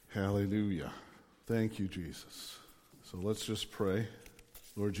Hallelujah. Thank you, Jesus. So let's just pray.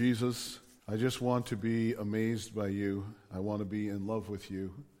 Lord Jesus, I just want to be amazed by you. I want to be in love with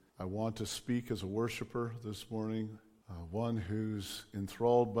you. I want to speak as a worshiper this morning, one who's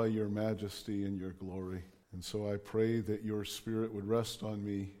enthralled by your majesty and your glory. And so I pray that your Spirit would rest on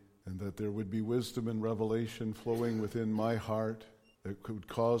me and that there would be wisdom and revelation flowing within my heart that could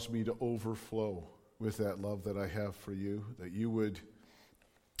cause me to overflow with that love that I have for you, that you would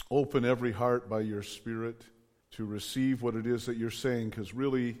open every heart by your Spirit to receive what it is that you're saying, because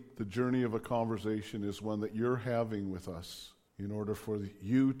really the journey of a conversation is one that you're having with us in order for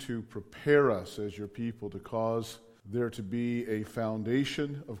you to prepare us as your people to cause there to be a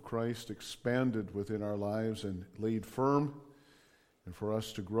foundation of Christ expanded within our lives and laid firm, and for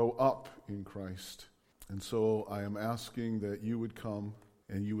us to grow up in Christ. And so I am asking that you would come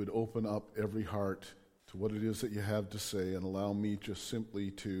and you would open up every heart to what it is that you have to say and allow me just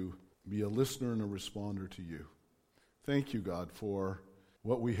simply to be a listener and a responder to you. Thank you, God, for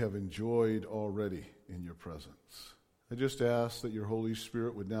what we have enjoyed already in your presence. I just ask that your Holy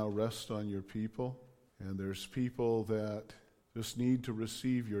Spirit would now rest on your people. And there's people that just need to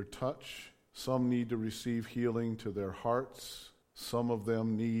receive your touch. Some need to receive healing to their hearts. Some of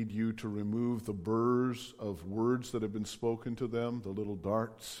them need you to remove the burrs of words that have been spoken to them, the little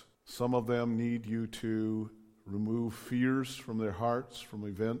darts. Some of them need you to remove fears from their hearts from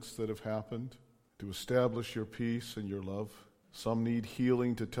events that have happened, to establish your peace and your love. Some need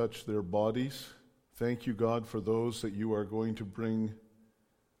healing to touch their bodies. Thank you, God, for those that you are going to bring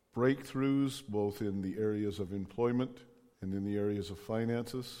breakthroughs both in the areas of employment and in the areas of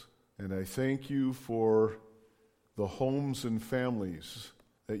finances. And I thank you for the homes and families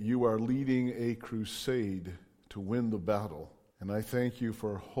that you are leading a crusade to win the battle. And I thank you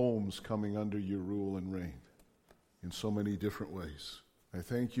for homes coming under your rule and reign in so many different ways. I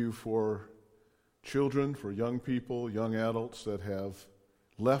thank you for children, for young people, young adults that have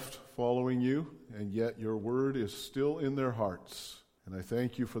left following you, and yet your word is still in their hearts. And I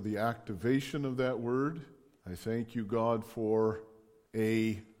thank you for the activation of that word. I thank you, God, for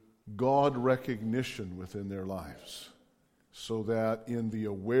a God recognition within their lives, so that in the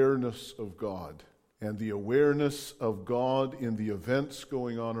awareness of God and the awareness of God in the events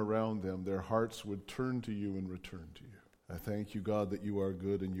going on around them, their hearts would turn to you and return to you. I thank you, God, that you are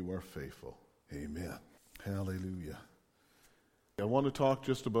good and you are faithful. Amen. Hallelujah. I want to talk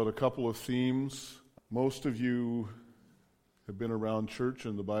just about a couple of themes. Most of you have been around church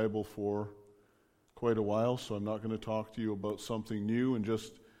and the Bible for quite a while, so I'm not going to talk to you about something new,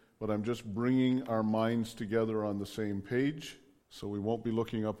 but I'm just bringing our minds together on the same page. So we won't be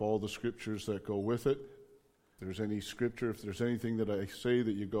looking up all the scriptures that go with it. If there's any scripture, if there's anything that I say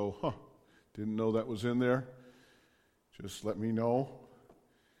that you go, didn't know that was in there, just let me know,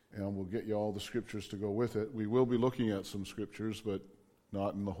 and we'll get you all the scriptures to go with it. We will be looking at some scriptures, but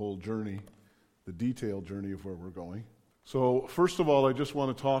not in the whole journey, the detailed journey of where we're going. So first of all, I just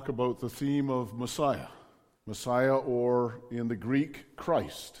want to talk about the theme of Messiah. Messiah, or in the Greek,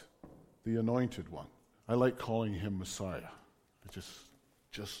 Christ, the Anointed One. I like calling him Messiah. I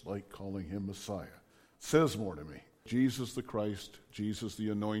just like calling him Messiah. It says more to me. Jesus the Christ, Jesus the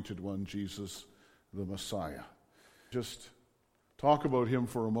Anointed One, Jesus the Messiah. Just talk about him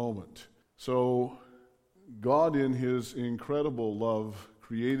for a moment. So God, in his incredible love,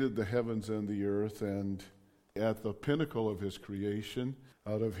 created the heavens and the earth, and at the pinnacle of his creation,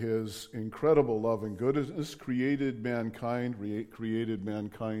 out of his incredible love and goodness, created mankind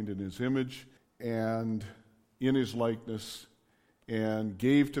in his image and in his likeness, and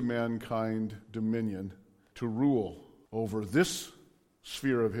gave to mankind dominion to rule over this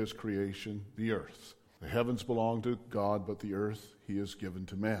sphere of his creation, the earth. The heavens belong to God, but the earth he has given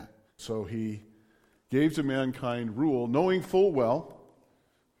to man. So he gave to mankind rule, knowing full well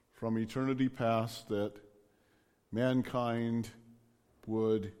from eternity past that mankind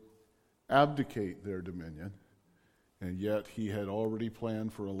would abdicate their dominion, and yet he had already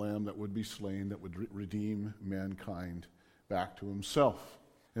planned for a lamb that would be slain that would redeem mankind back to himself.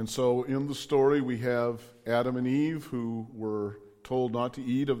 And so in the story we have Adam and Eve, who were told not to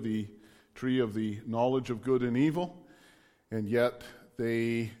eat of the tree of the knowledge of good and evil, and yet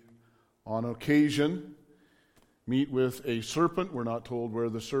they, on occasion, meet with a serpent. We're not told where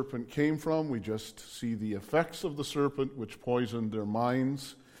the serpent came from. We just see the effects of the serpent, which poisoned their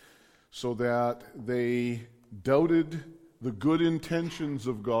minds, so that they doubted the good intentions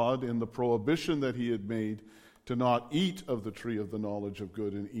of God in the prohibition that he had made to not eat of the tree of the knowledge of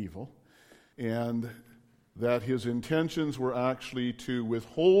good and evil, and that his intentions were actually to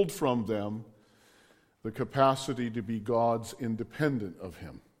withhold from them the capacity to be gods independent of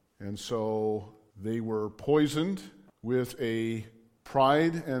him. And so they were poisoned with a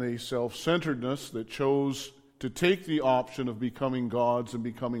pride and a self-centeredness that chose to take the option of becoming gods and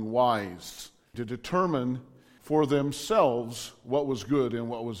becoming wise, to determine for themselves what was good and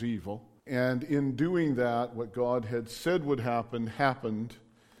what was evil. And in doing that, what God had said would happen, happened.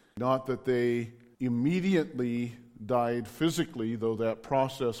 Not that they immediately died physically, though that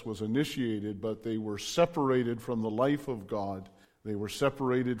process was initiated, but they were separated from the life of God. They were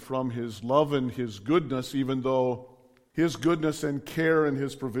separated from His love and His goodness, even though His goodness and care and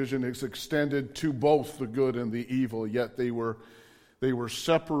His provision is extended to both the good and the evil, yet they were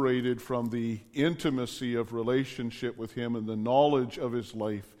separated from the intimacy of relationship with Him and the knowledge of His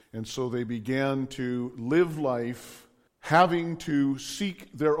life. And so they began to live life having to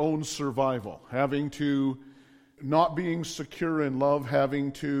seek their own survival, having to not being secure in love,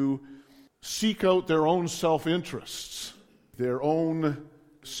 having to seek out their own self-interests, their own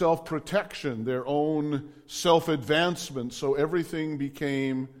self-protection, their own self-advancement. So everything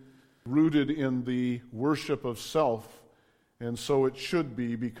became rooted in the worship of self. And so it should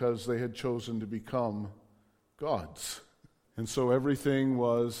be, because they had chosen to become gods. And so everything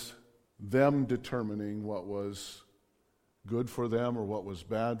was them determining what was good for them or what was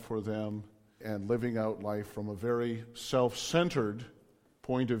bad for them, and living out life from a very self-centered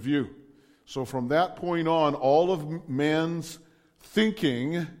point of view. So from that point on, all of man's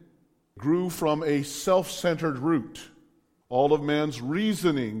thinking grew from a self-centered root. All of man's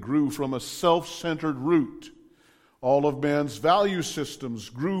reasoning grew from a self-centered root. All of man's value systems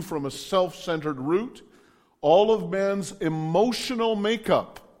grew from a self-centered root. All of man's emotional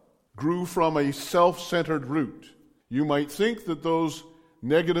makeup grew from a self-centered root. You might think that those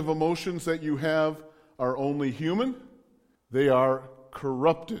negative emotions that you have are only human. They are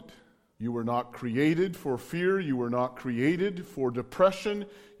corrupted. You were not created for fear. You were not created for depression.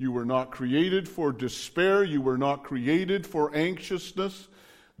 You were not created for despair. You were not created for anxiousness.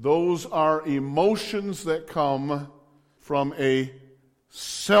 Those are emotions that come from a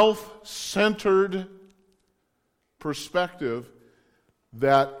self-centered perspective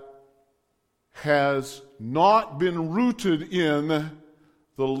that has not been rooted in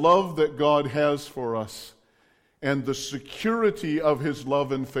the love that God has for us and the security of His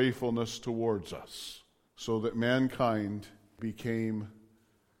love and faithfulness towards us, so that mankind became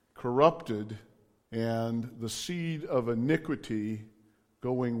corrupted and the seed of iniquity,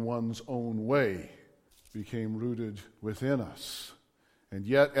 going one's own way, became rooted within us. And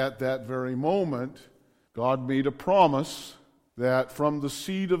yet at that very moment, God made a promise that from the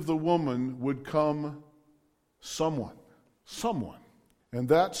seed of the woman would come someone. And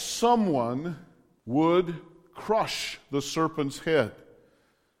that someone would crush the serpent's head.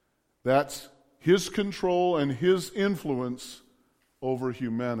 That's his control and his influence over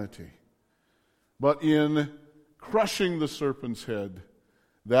humanity. But in crushing the serpent's head,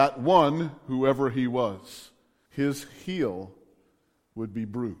 that one, whoever he was, his heel would be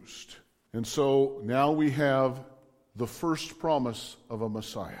bruised. And so now we have the first promise of a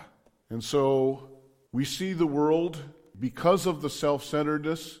Messiah. And so we see the world, because of the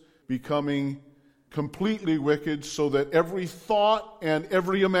self-centeredness, becoming completely wicked, so that every thought and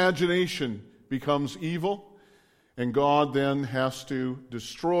every imagination becomes evil. And God then has to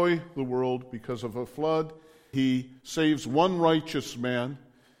destroy the world because of a flood. He saves one righteous man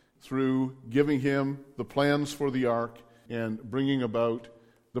through giving him the plans for the ark and bringing about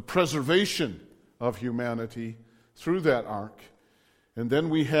the preservation of humanity through that ark. And then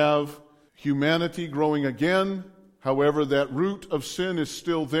we have humanity growing again. However, that root of sin is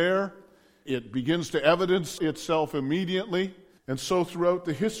still there. It begins to evidence itself immediately. And so throughout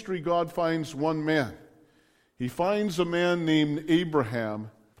the history, God finds one man. He finds a man named Abraham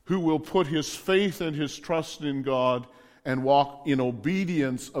who will put his faith and his trust in God and walk in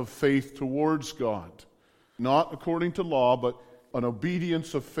obedience of faith towards God. Not according to law, but an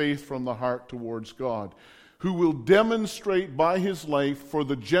obedience of faith from the heart towards God, who will demonstrate by his life for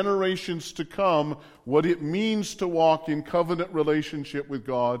the generations to come what it means to walk in covenant relationship with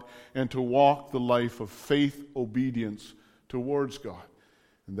God and to walk the life of faith obedience towards God.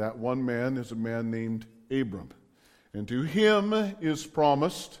 And that one man is a man named Abram. And to him is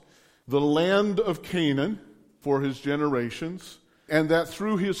promised the land of Canaan for his generations, and that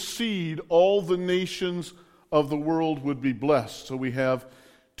through his seed all the nations of the world would be blessed. So we have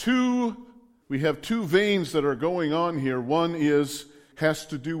two veins that are going on here. One has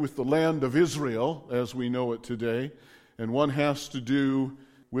to do with the land of Israel as we know it today, and one has to do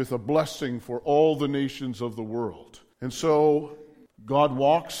with a blessing for all the nations of the world. And so God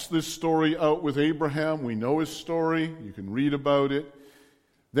walks this story out with Abraham. We know his story. You can read about it.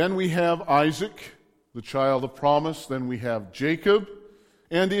 Then we have Isaac, the child of promise. Then we have Jacob.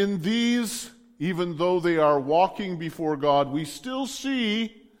 And in these, even though they are walking before God, we still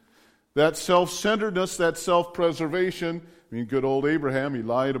see that self-centeredness, that self-preservation. I mean, good old Abraham, he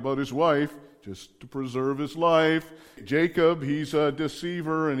lied about his wife just to preserve his life. Jacob, he's a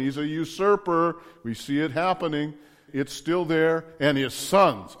deceiver and he's a usurper. We see it happening. It's still there. And his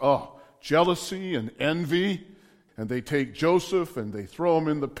sons, jealousy and envy. And they take Joseph and they throw him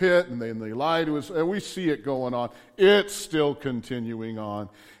in the pit and then they lie to us. And we see it going on. It's still continuing on.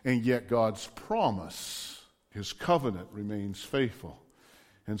 And yet God's promise, his covenant, remains faithful.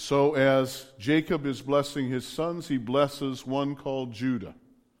 And so as Jacob is blessing his sons, he blesses one called Judah.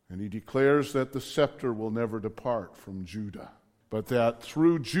 And he declares that the scepter will never depart from Judah. But that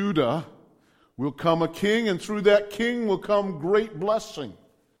through Judah will come a king, and through that king will come great blessing.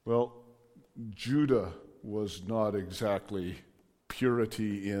 Well, Judah was not exactly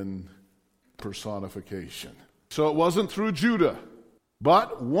purity in personification. So it wasn't through Judah.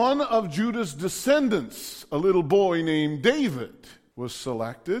 But one of Judah's descendants, a little boy named David, was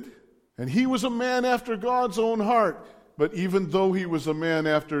selected. And he was a man after God's own heart. But even though he was a man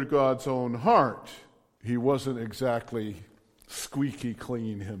after God's own heart, he wasn't exactly squeaky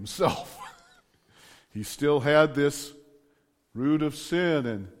clean himself. He still had this root of sin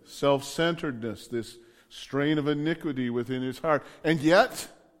and self-centeredness, this strain of iniquity within his heart. And yet,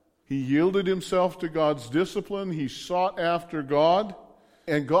 he yielded himself to God's discipline. He sought after God.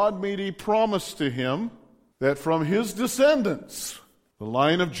 And God made a promise to him that from his descendants, the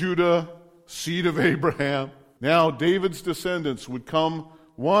line of Judah, seed of Abraham, now David's descendants would come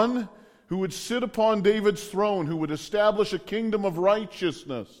one who would sit upon David's throne, who would establish a kingdom of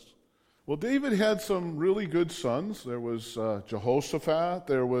righteousness. Well, David had some really good sons. There was Jehoshaphat,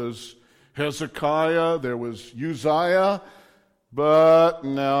 there was Hezekiah, there was Uzziah, but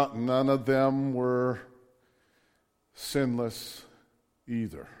none of them were sinless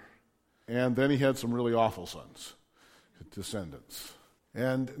either. And then he had some really awful sons, descendants.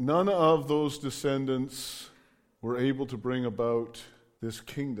 And none of those descendants were able to bring about this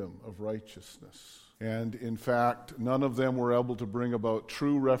kingdom of righteousness. And in fact, none of them were able to bring about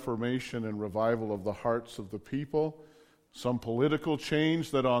true reformation and revival of the hearts of the people. Some political change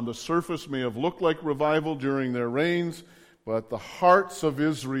that on the surface may have looked like revival during their reigns, but the hearts of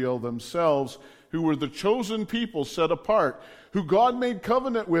Israel themselves, who were the chosen people set apart, who God made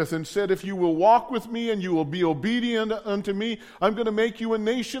covenant with and said, if you will walk with me and you will be obedient unto me, I'm going to make you a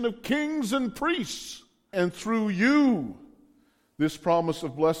nation of kings and priests. And through you, this promise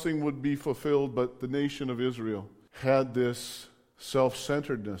of blessing would be fulfilled. But the nation of Israel had this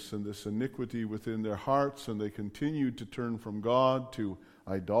self-centeredness and this iniquity within their hearts, and they continued to turn from God to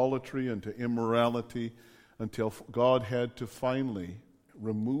idolatry and to immorality until God had to finally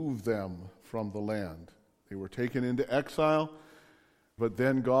remove them from the land. They were taken into exile, but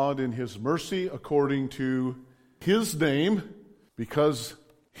then God in his mercy, according to his name, because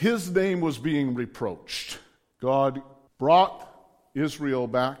his name was being reproached, God brought Israel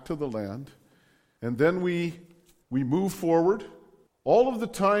back to the land. And then we move forward. All of the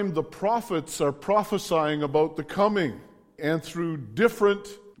time the prophets are prophesying about the coming. And through different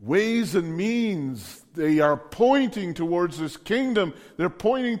ways and means, they are pointing towards this kingdom. They're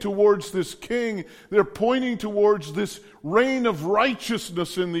pointing towards this king. They're pointing towards this reign of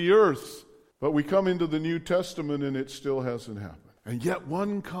righteousness in the earth. But we come into the New Testament and it still hasn't happened. And yet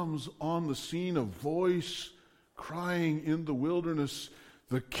one comes on the scene, a voice crying in the wilderness,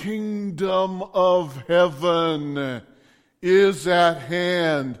 the kingdom of heaven is at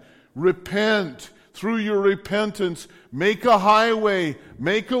hand. Repent. Through your repentance, make a highway,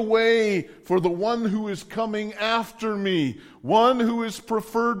 make a way for the one who is coming after me, one who is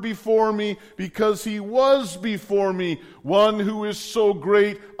preferred before me because he was before me, one who is so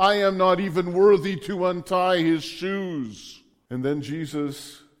great I am not even worthy to untie his shoes. And then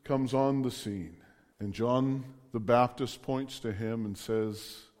Jesus comes on the scene, and John the Baptist points to him and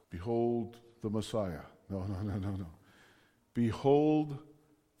says, behold the Messiah. No. Behold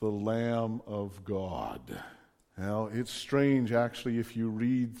the Lamb of God. Now, it's strange, actually, if you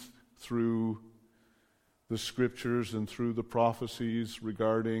read through the Scriptures and through the prophecies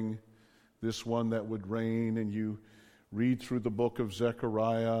regarding this one that would reign, and you read through the book of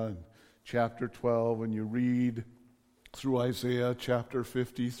Zechariah and chapter 12, and you read through Isaiah chapter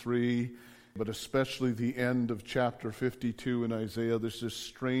 53, but especially the end of chapter 52 in Isaiah, there's this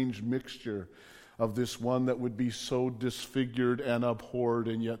strange mixture of this one that would be so disfigured and abhorred,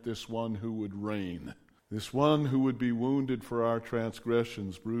 and yet this one who would reign. This one who would be wounded for our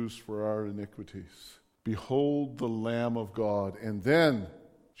transgressions, bruised for our iniquities. Behold the Lamb of God. And then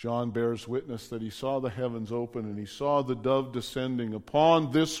John bears witness that he saw the heavens open and he saw the dove descending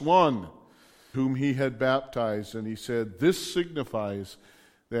upon this one whom he had baptized. And he said, "This signifies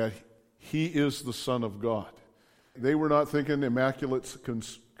that he is the Son of God." They were not thinking immaculate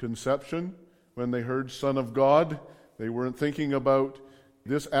conception when they heard Son of God. They weren't thinking about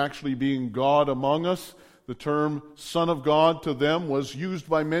this actually being God among us. The term Son of God to them was used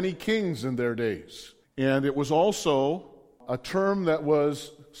by many kings in their days. And it was also a term that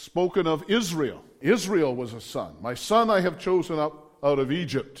was spoken of Israel. Israel was a son. "My son I have chosen up out of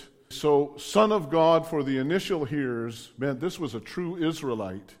Egypt." So Son of God for the initial hearers meant this was a true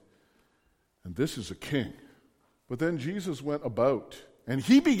Israelite, and this is a king. But then Jesus went about, and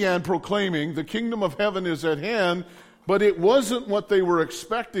he began proclaiming the kingdom of heaven is at hand, but it wasn't what they were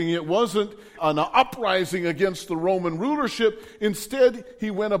expecting. It wasn't an uprising against the Roman rulership. Instead,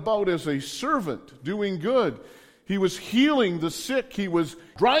 he went about as a servant, doing good. He was healing the sick. He was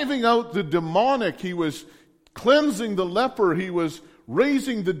driving out the demonic. He was cleansing the leper. He was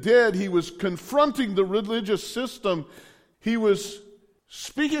raising the dead. He was confronting the religious system. He was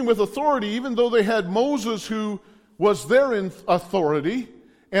speaking with authority, even though they had Moses who was their authority,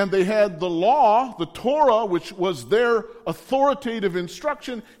 and they had the law, the Torah, which was their authoritative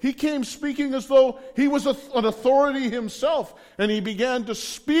instruction. He came speaking as though he was an authority himself, and he began to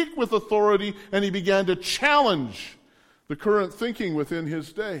speak with authority, and he began to challenge the current thinking within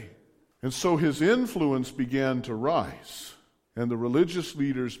his day. And so his influence began to rise, and the religious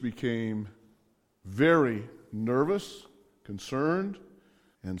leaders became very nervous, concerned,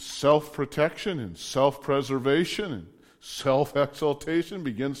 and self-protection and self-preservation and self-exaltation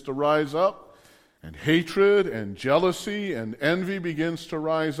begins to rise up, and hatred and jealousy and envy begins to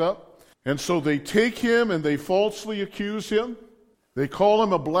rise up. And so they take him and they falsely accuse him. They call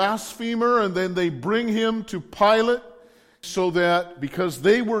him a blasphemer, and then they bring him to Pilate, so that because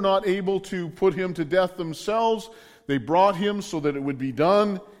they were not able to put him to death themselves, they brought him so that it would be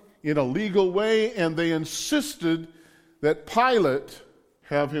done in a legal way, and they insisted that Pilate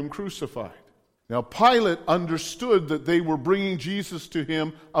have him crucified. Now, Pilate understood that they were bringing Jesus to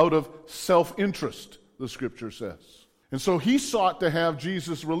him out of self-interest, the Scripture says. And so he sought to have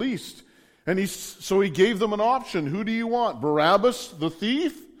Jesus released. And so he gave them an option. Who do you want? Barabbas, the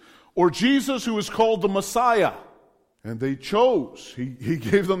thief, or Jesus, who is called the Messiah? And they chose. He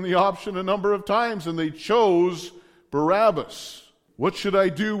gave them the option a number of times, and they chose Barabbas. What should I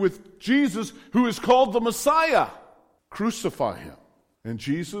do with Jesus, who is called the Messiah? Crucify him. And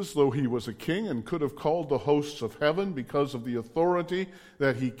Jesus, though he was a king and could have called the hosts of heaven because of the authority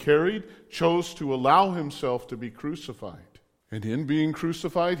that he carried, chose to allow himself to be crucified. And in being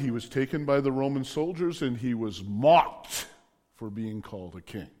crucified, he was taken by the Roman soldiers, and he was mocked for being called a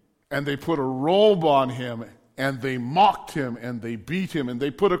king. And they put a robe on him, and they mocked him, and they beat him, and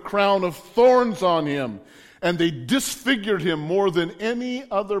they put a crown of thorns on him, and they disfigured him more than any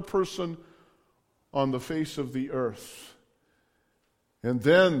other person on the face of the earth. And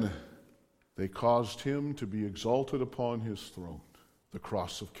then they caused him to be exalted upon his throne, the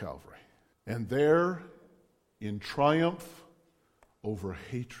cross of Calvary. And there, in triumph over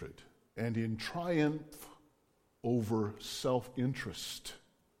hatred, and in triumph over self-interest,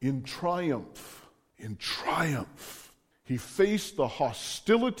 in triumph, he faced the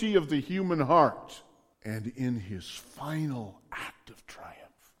hostility of the human heart, and in his final act of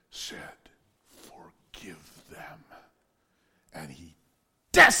triumph said, "Forgive them." And he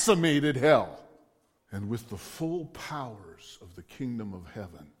decimated hell. And with the full powers of the kingdom of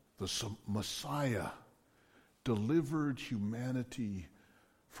heaven, the Messiah delivered humanity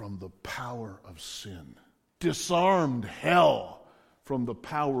from the power of sin, disarmed hell from the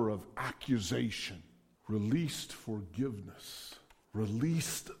power of accusation, released forgiveness,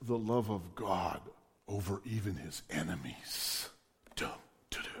 released the love of God over even his enemies.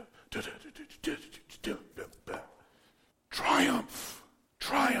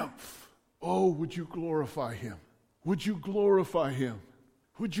 Triumph. Oh, would you glorify him? Would you glorify him?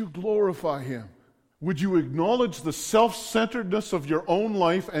 Would you glorify him? Would you acknowledge the self-centeredness of your own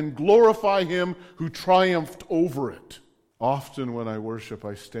life and glorify him who triumphed over it? Often when I worship,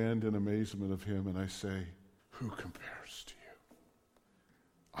 I stand in amazement of him and I say, who compares to you?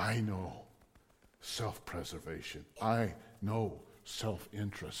 I know self-preservation. I know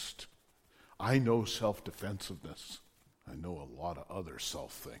self-interest. I know self-defensiveness. I know a lot of other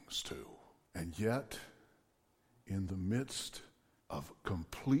self-things too. And yet, in the midst of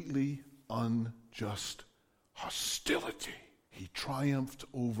completely unjust hostility, he triumphed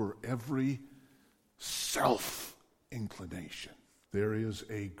over every self-inclination. There is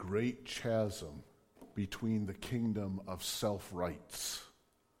a great chasm between the kingdom of self-rights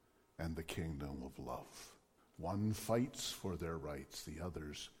and the kingdom of love. One fights for their rights, the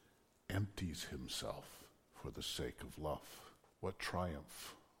others empties himself for the sake of love. What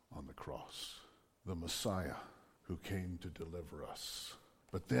triumph on the cross. The Messiah who came to deliver us.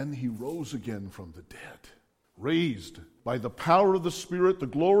 But then he rose again from the dead, raised by the power of the Spirit, the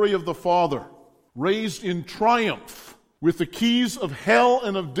glory of the Father, raised in triumph with the keys of hell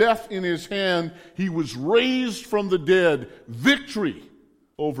and of death in his hand. He was raised from the dead, victory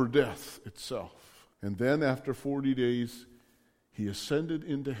over death itself. And then after 40 days, he ascended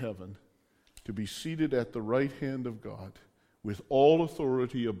into heaven to be seated at the right hand of God with all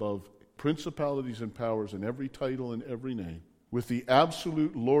authority above principalities and powers and every title and every name, with the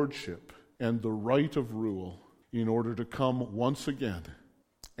absolute lordship and the right of rule, in order to come once again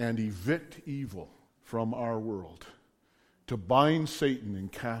and evict evil from our world, to bind Satan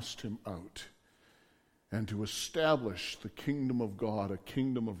and cast him out, and to establish the kingdom of God, a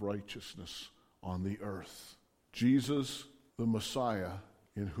kingdom of righteousness on the earth. Jesus, the Messiah,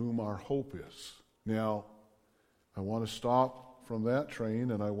 in whom our hope is. Now, I want to stop from that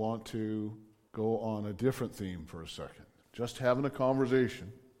train and I want to go on a different theme for a second. Just having a conversation.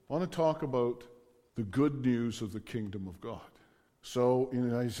 I want to talk about the good news of the kingdom of God. So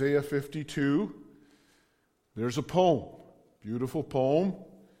in Isaiah 52, there's a poem, beautiful poem,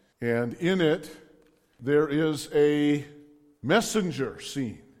 and in it there is a messenger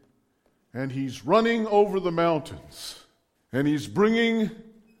seen, and he's running over the mountains, and he's bringing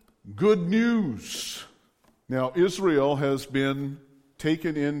good news. Now, Israel has been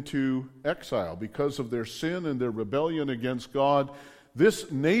taken into exile because of their sin and their rebellion against God. This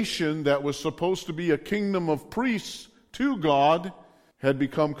nation that was supposed to be a kingdom of priests to God had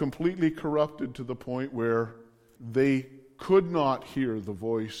become completely corrupted to the point where they could not hear the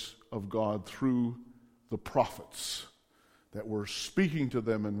voice of God through the prophets that were speaking to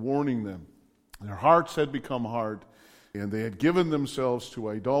them and warning them. Their hearts had become hard, and they had given themselves to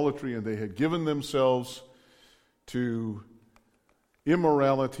idolatry, and they had given themselves to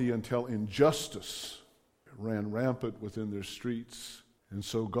immorality until injustice ran rampant within their streets. And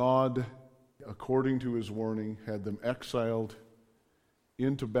so God, according to his warning, had them exiled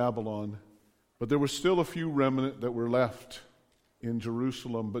into Babylon. But there were still a few remnant that were left in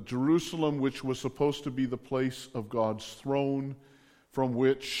Jerusalem. But Jerusalem, which was supposed to be the place of God's throne, from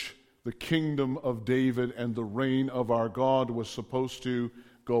which the kingdom of David and the reign of our God was supposed to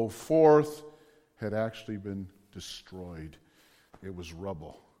go forth, had actually been destroyed. It was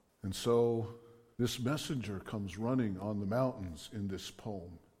rubble. And so this messenger comes running on the mountains in this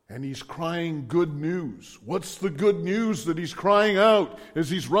poem. And he's crying good news. What's the good news that he's crying out as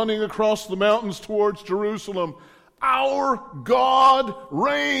he's running across the mountains towards Jerusalem? Our God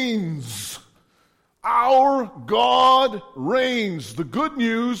reigns. Our God reigns. The good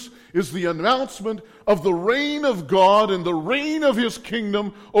news is the announcement of the reign of God and the reign of his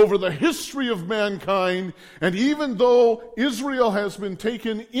kingdom over the history of mankind. And even though Israel has been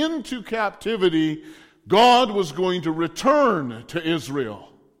taken into captivity, God was going to return to Israel.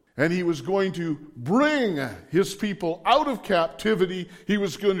 And he was going to bring his people out of captivity. He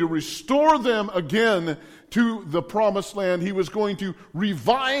was going to restore them again to the promised land. He was going to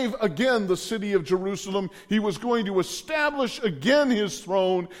revive again the city of Jerusalem. He was going to establish again his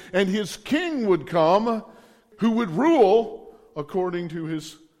throne, and his king would come who would rule according to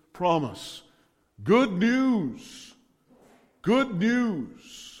his promise. Good news. Good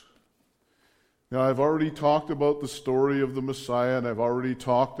news. Now, I've already talked about the story of the Messiah, and I've already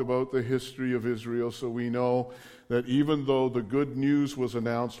talked about the history of Israel, so we know that even though the good news was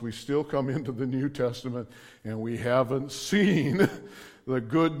announced, we still come into the New Testament, and we haven't seen the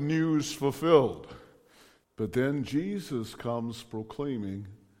good news fulfilled. But then Jesus comes proclaiming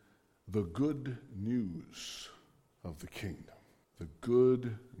the good news of the kingdom. The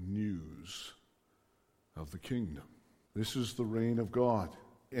good news of the kingdom. This is the reign of God.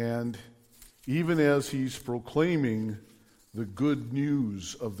 And even as he's proclaiming the good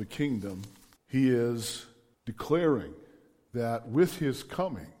news of the kingdom, he is declaring that with his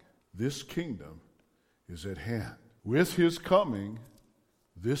coming, this kingdom is at hand. With his coming,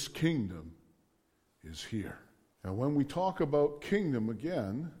 this kingdom is here. Now, when we talk about kingdom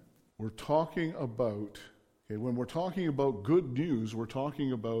again, we're talking about, when we're talking about good news, we're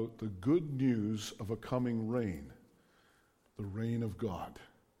talking about the good news of a coming reign, the reign of God.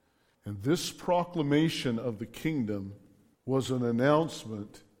 And this proclamation of the kingdom was an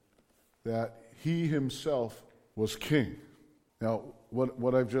announcement that he himself was king. Now,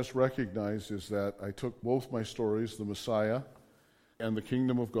 what I've just recognized is that I took both my stories, the Messiah and the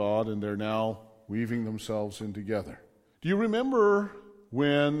kingdom of God, and they're now weaving themselves in together. Do you remember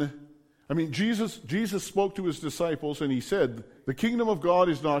when I mean, Jesus spoke to his disciples and he said, the kingdom of God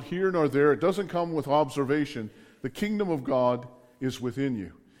is not here nor there. It doesn't come with observation. The kingdom of God is within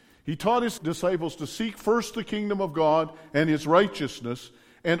you. He taught his disciples to seek first the kingdom of God and his righteousness,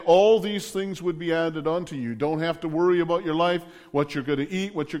 and all these things would be added unto you. Don't have to worry about your life, what you're going to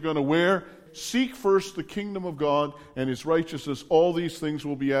eat, what you're going to wear. Seek first the kingdom of God and his righteousness. All these things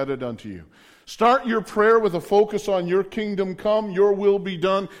will be added unto you. Start your prayer with a focus on your kingdom come, your will be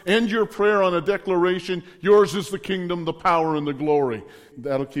done. End your prayer on a declaration, yours is the kingdom, the power, and the glory.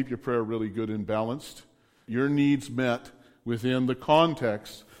 That'll keep your prayer really good and balanced. Your needs met within the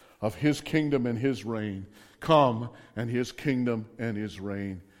context of his kingdom and his reign. Come, and his kingdom and his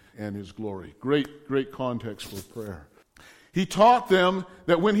reign and his glory. Great context for prayer. He taught them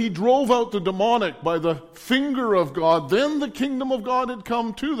that when he drove out the demonic by the finger of God, then the kingdom of God had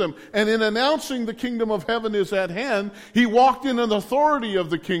come to them. And in announcing the kingdom of heaven is at hand, he walked in an authority of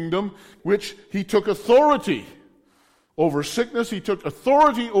the kingdom, which he took authority over sickness. He took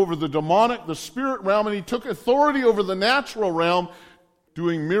authority over the demonic, the spirit realm, and he took authority over the natural realm,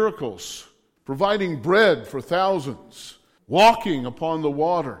 doing miracles, providing bread for thousands, walking upon the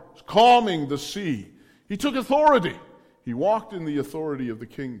water, calming the sea. He took authority. He walked in the authority of the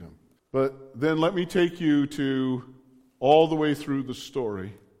kingdom. But then let me take you to all the way through the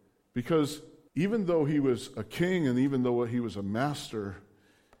story, because even though he was a king and even though he was a master,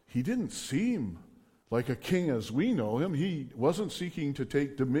 he didn't seem like a king as we know him. He wasn't seeking to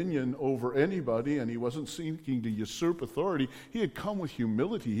take dominion over anybody, and he wasn't seeking to usurp authority. He had come with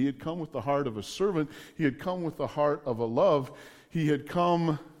humility. He had come with the heart of a servant. He had come with the heart of a love. He had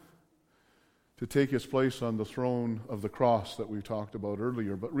come to take his place on the throne of the cross that we talked about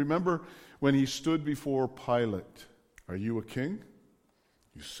earlier. But remember when he stood before Pilate, are you a king?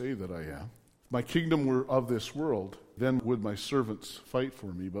 You say that I am. If my kingdom were of this world, then would my servants fight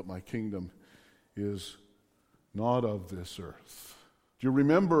for me, but my kingdom is not of this earth. Do you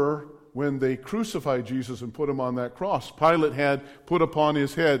remember when they crucified Jesus and put him on that cross? Pilate had put upon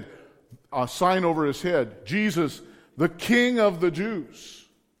his head a sign over his head, Jesus, the King of the Jews.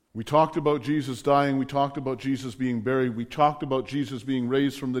 We talked about Jesus dying. We talked about Jesus being buried. We talked about Jesus being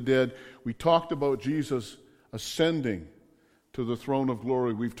raised from the dead. We talked about Jesus ascending to the throne of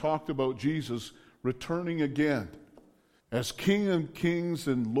glory. We've talked about Jesus returning again as King of kings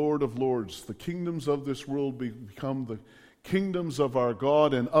and Lord of lords. The kingdoms of this world become the kingdoms of our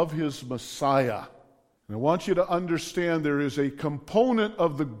God and of his Messiah. And I want you to understand there is a component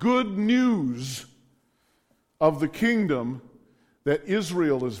of the good news of the kingdom that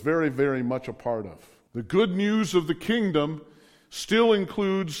Israel is very, very much a part of. The good news of the kingdom still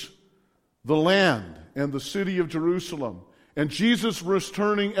includes the land and the city of Jerusalem, and Jesus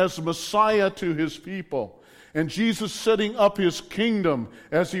returning as Messiah to his people, and Jesus setting up his kingdom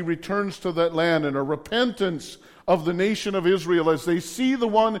as he returns to that land, and a repentance of the nation of Israel as they see the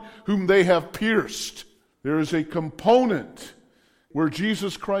one whom they have pierced. There is a component where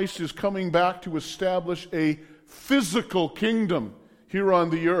Jesus Christ is coming back to establish a physical kingdom here on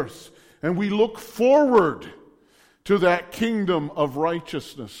the earth. And we look forward to that kingdom of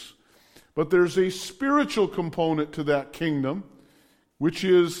righteousness. But there's a spiritual component to that kingdom, which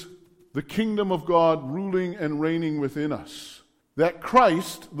is the kingdom of God ruling and reigning within us. That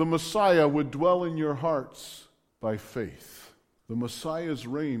Christ, the Messiah, would dwell in your hearts by faith. The Messiah's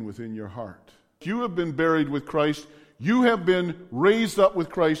reign within your heart. You have been buried with Christ. You have been raised up with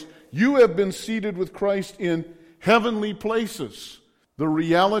Christ. You have been seated with Christ in heavenly places. The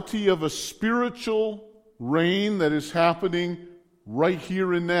reality of a spiritual reign that is happening right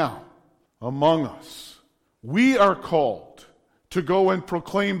here and now among us. We are called to go and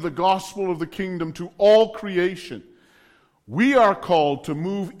proclaim the gospel of the kingdom to all creation. We are called to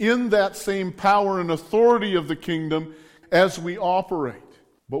move in that same power and authority of the kingdom as we operate.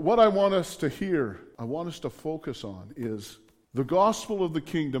 But what I want us to hear, I want us to focus on is the gospel of the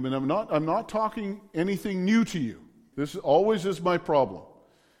kingdom. And I'm not talking anything new to you. This always is my problem.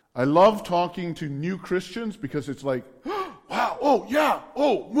 I love talking to new Christians because it's like, oh, wow, oh yeah,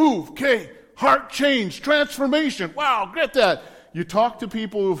 oh, move, okay, heart change, transformation, wow, get that. You talk to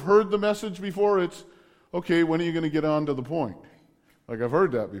people who've heard the message before, it's, okay, when are you going to get on to the point? Like, I've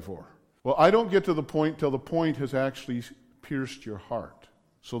heard that before. Well, I don't get to the point till the point has actually pierced your heart.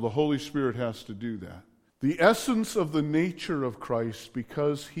 So the Holy Spirit has to do that. The essence of the nature of Christ,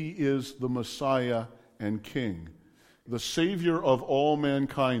 because he is the Messiah and King, the Savior of all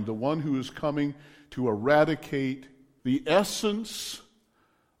mankind, the one who is coming to eradicate the essence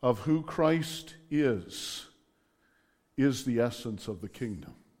of who Christ is the essence of the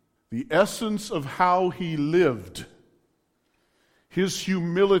kingdom. The essence of how he lived, his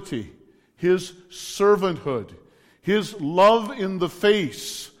humility, His servanthood, His love in the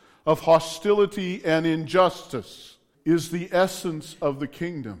face of hostility and injustice is the essence of the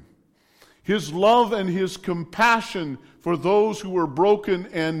kingdom. His love and His compassion for those who were broken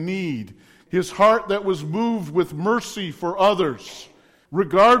and need. His heart that was moved with mercy for others,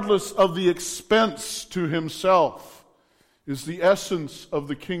 regardless of the expense to Himself, is the essence of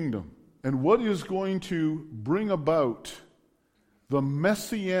the kingdom. And what is going to bring about the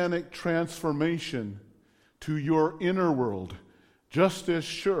messianic transformation to your inner world, just as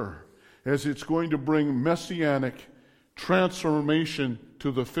sure as it's going to bring messianic transformation to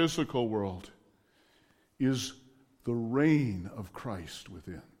the physical world, is the reign of Christ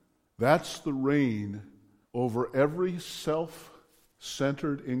within. That's the reign over every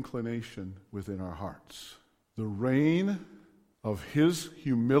self-centered inclination within our hearts. The reign of His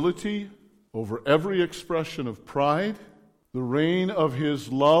humility over every expression of pride, the reign of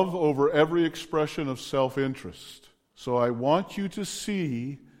His love over every expression of self-interest. So I want you to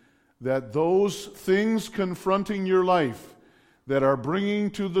see that those things confronting your life that are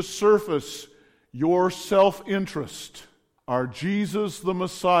bringing to the surface your self-interest are Jesus the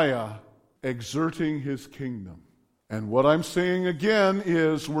Messiah exerting His kingdom. And what I'm saying again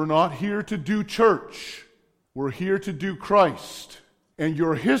is we're not here to do church. We're here to do Christ. And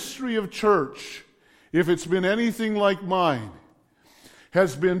your history of church, if it's been anything like mine,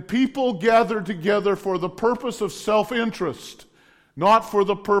 has been people gathered together for the purpose of self-interest, not for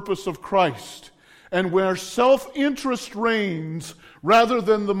the purpose of Christ. And where self-interest reigns rather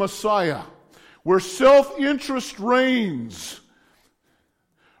than the Messiah, where self-interest reigns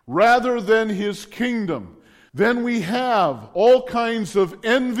rather than His kingdom, then we have all kinds of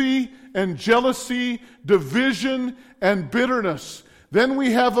envy and jealousy, division and bitterness. Then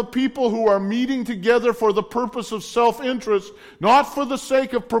we have a people who are meeting together for the purpose of self-interest, not for the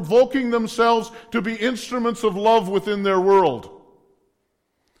sake of provoking themselves to be instruments of love within their world.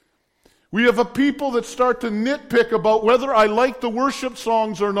 We have a people that start to nitpick about whether I like the worship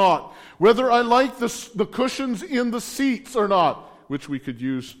songs or not, whether I like the cushions in the seats or not, which we could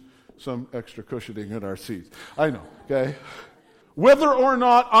use some extra cushioning in our seats. I know, okay? Whether or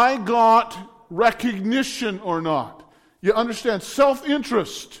not I got recognition or not. You understand?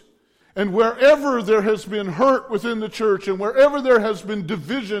 Self-interest. And wherever there has been hurt within the church, and wherever there has been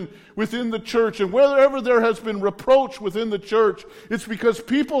division within the church, and wherever there has been reproach within the church, it's because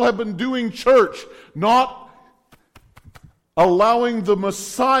people have been doing church, not allowing the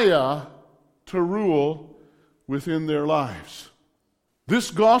Messiah to rule within their lives.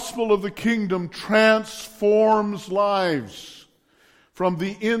 This gospel of the kingdom transforms lives from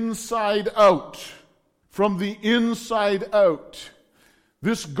the inside out. From the inside out.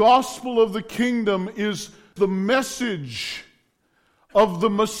 This gospel of the kingdom is the message of the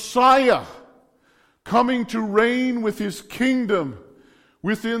Messiah coming to reign with His kingdom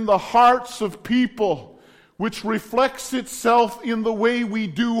within the hearts of people, which reflects itself in the way we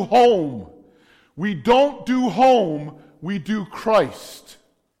do home. We don't do home, we do Christ.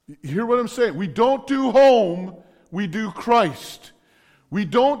 You hear what I'm saying? We don't do home, we do Christ. We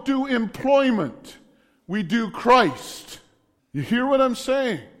don't do employment, we do Christ. You hear what I'm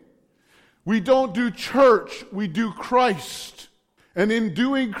saying? We don't do church, we do Christ. And in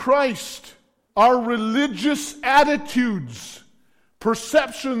doing Christ, our religious attitudes,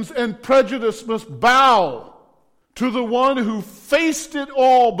 perceptions, and prejudice must bow to the one who faced it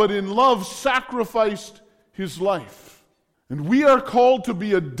all, but in love sacrificed His life. And we are called to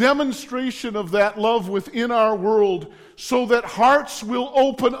be a demonstration of that love within our world, so that hearts will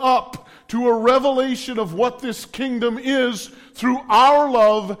open up to a revelation of what this kingdom is through our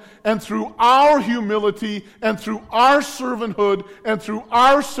love and through our humility and through our servanthood and through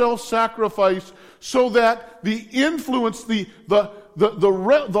our self-sacrifice, so that the influence, the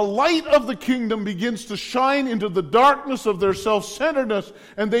light of the kingdom begins to shine into the darkness of their self-centeredness,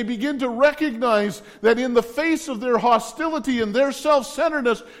 and they begin to recognize that in the face of their hostility and their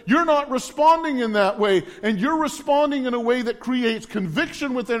self-centeredness, you're not responding in that way, and you're responding in a way that creates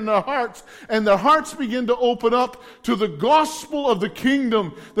conviction within their hearts, and their hearts begin to open up to the gospel of the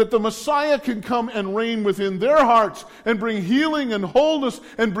kingdom, that the Messiah can come and reign within their hearts and bring healing and wholeness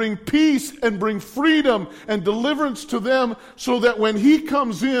and bring peace and bring freedom and deliverance to them, so that when He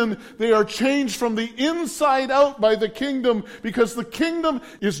comes in, they are changed from the inside out by the kingdom, because the kingdom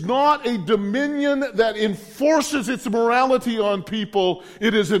is not a dominion that enforces its morality on people.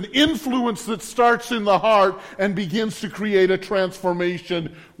 It is an influence that starts in the heart and begins to create a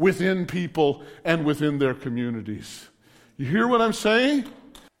transformation within people and within their communities. You hear what I'm saying?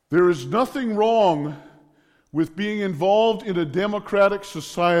 There is nothing wrong with being involved in a democratic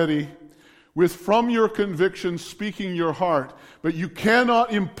society with from your conviction speaking your heart, but you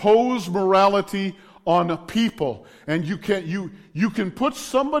cannot impose morality on people. And you can put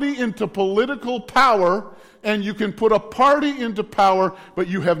somebody into political power, and you can put a party into power, but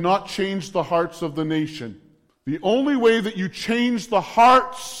you have not changed the hearts of the nation. The only way that you change the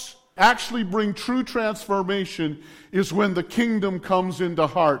hearts, actually bring true transformation, is when the kingdom comes into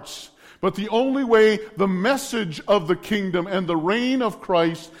hearts. But the only way the message of the kingdom and the reign of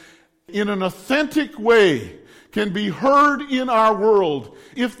Christ in an authentic way can be heard in our world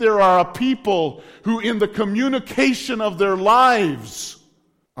if there are a people who in the communication of their lives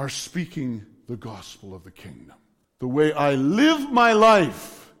are speaking the gospel of the kingdom. The way I live my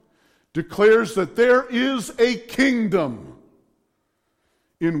life declares that there is a kingdom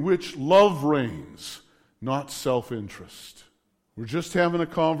in which love reigns, not self-interest. We're just having a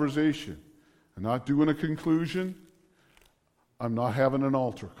conversation. I'm not doing a conclusion. I'm not having an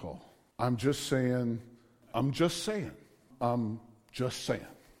altar call. I'm just saying.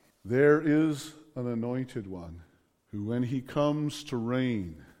 There is an anointed one who, when he comes to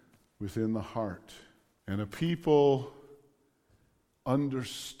reign within the heart, and a people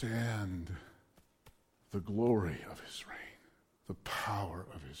understand the glory of his reign, the power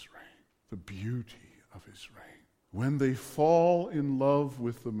of his reign, the beauty of his reign, when they fall in love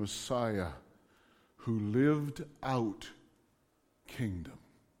with the Messiah who lived out kingdom.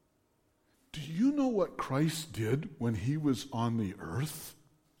 Do you know what Christ did when he was on the earth?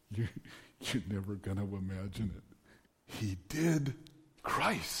 You're never going to imagine it. He did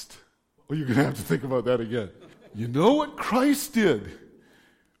Christ. Well, you're going to have to think about that again. You know what Christ did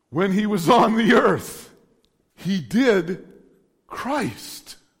when he was on the earth? He did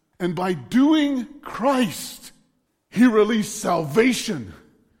Christ. And by doing Christ, he released salvation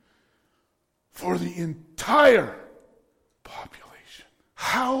for the entire population.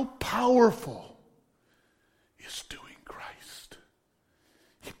 How powerful is doing Christ?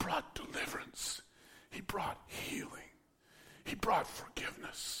 He brought deliverance. He brought healing. He brought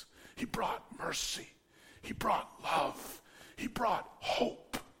forgiveness. He brought mercy. He brought love. He brought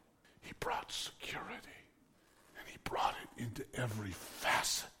hope. He brought security. And he brought it into every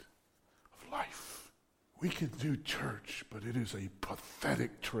facet of life. We can do church, but it is a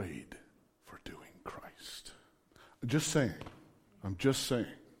pathetic trade for doing Christ. I'm just saying.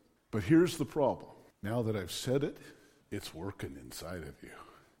 But here's the problem. Now that I've said it, it's working inside of you.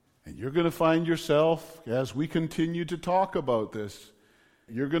 And you're going to find yourself, as we continue to talk about this,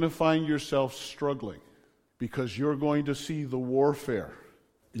 you're going to find yourself struggling because you're going to see the warfare.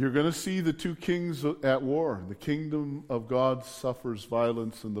 You're going to see the two kings at war. The kingdom of God suffers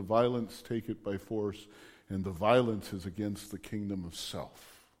violence, and the violence take it by force, and the violence is against the kingdom of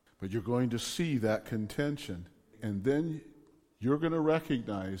self. But you're going to see that contention, and then you're going to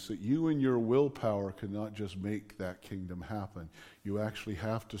recognize that you and your willpower cannot just make that kingdom happen. You actually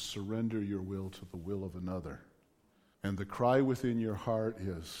have to surrender your will to the will of another. And the cry within your heart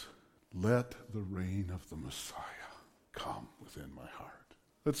is, let the reign of the Messiah come within my heart.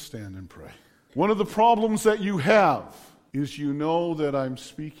 Let's stand and pray. One of the problems that you have is you know that I'm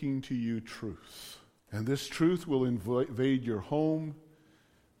speaking to you truth. And this truth will invade your home,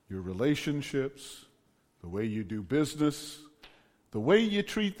 your relationships, the way you do business, the way you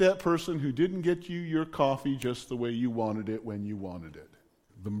treat that person who didn't get you your coffee just the way you wanted it when you wanted it.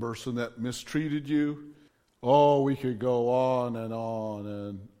 The person that mistreated you. Oh, we could go on and on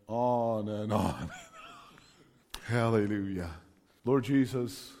and on and on. Hallelujah. Lord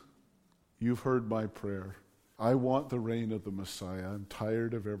Jesus, you've heard my prayer. I want the reign of the Messiah. I'm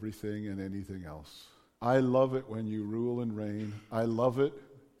tired of everything and anything else. I love it when you rule and reign. I love it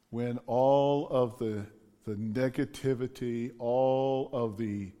when all of the negativity, all of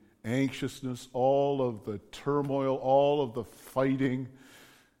the anxiousness, all of the turmoil, all of the fighting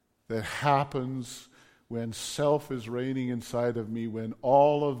that happens when self is reigning inside of me, when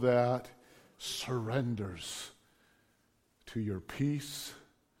all of that surrenders to your peace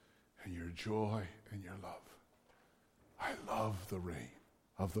and your joy and your love. I love the reign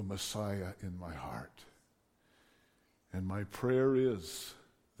of the Messiah in my heart. And my prayer is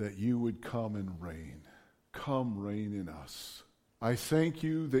that you would come and reign. Come reign in us. I thank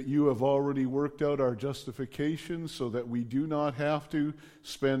you that you have already worked out our justification so that we do not have to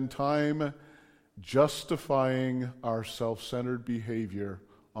spend time justifying our self-centered behavior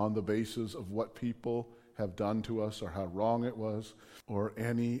on the basis of what people have done to us or how wrong it was or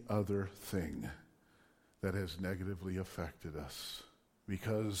any other thing that has negatively affected us.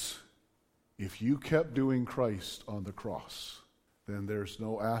 Because if you kept doing Christ on the cross, then there's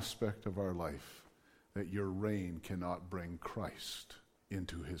no aspect of our life that your reign cannot bring Christ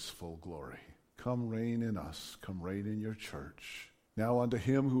into his full glory. Come reign in us. Come reign in your church. Now unto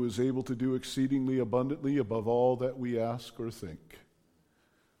him who is able to do exceedingly abundantly above all that we ask or think,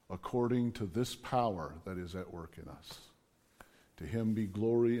 according to this power that is at work in us. To him be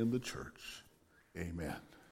glory in the church. Amen.